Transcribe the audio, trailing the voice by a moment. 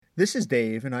This is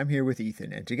Dave, and I'm here with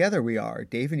Ethan, and together we are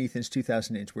Dave and Ethan's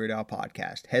 2000 Inch Weird Al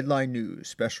Podcast, Headline News,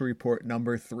 Special Report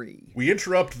number 3. We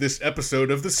interrupt this episode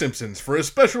of The Simpsons for a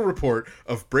special report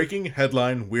of breaking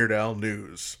headline Weird Al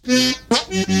news.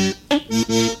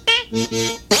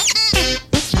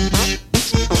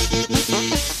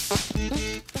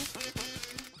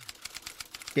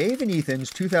 Dave and Ethan's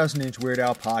 2000 Inch Weird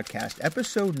Al Podcast,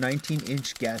 episode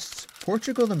 19-inch guests,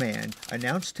 Portugal the Man,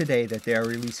 announced today that they are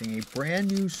releasing a brand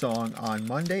new song on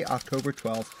Monday, October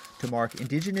 12th to mark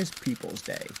Indigenous Peoples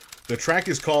Day. The track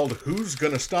is called Who's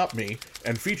Gonna Stop Me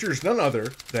and features none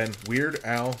other than Weird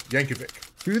Al Yankovic.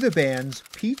 Through the band's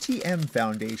PTM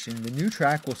Foundation, the new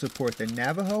track will support the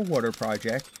Navajo Water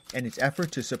Project and its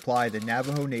effort to supply the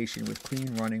Navajo Nation with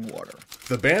clean running water.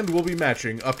 The band will be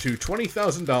matching up to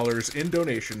 $20,000 in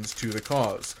donations to the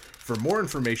cause. For more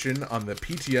information on the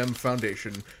PTM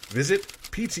Foundation, visit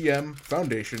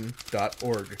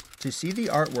ptmfoundation.org. To see the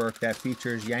artwork that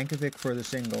features Yankovic for the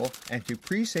single and to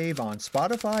pre-save on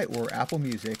Spotify or Apple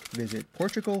Music, visit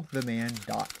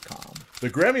portugaltheman.com. The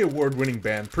Grammy Award-winning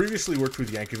band previously worked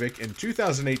with Yankovic in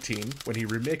 2018 when he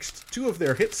remixed two of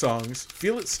their hit songs,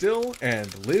 Feel It Still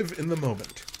and Live in the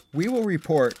Moment. We will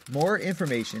report more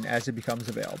information as it becomes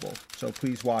available, so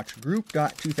please watch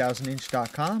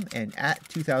group.2000inch.com and at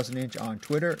 2000inch on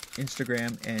Twitter,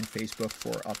 Instagram, and Facebook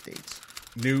for updates.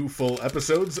 New full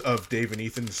episodes of Dave and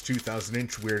Ethan's 2000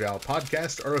 Inch Weird Al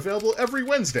podcast are available every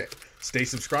Wednesday. Stay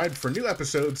subscribed for new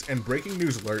episodes and breaking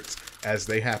news alerts as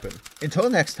they happen. Until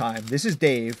next time, this is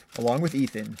Dave, along with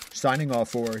Ethan, signing off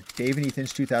for Dave and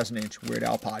Ethan's 2000 Inch Weird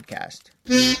Al podcast.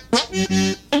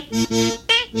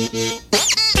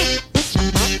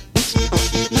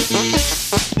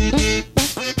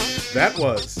 That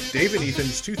was Dave and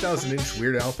Ethan's 2000 Inch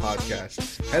Weird Al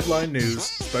podcast, Headline News,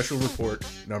 Special Report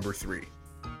number 3.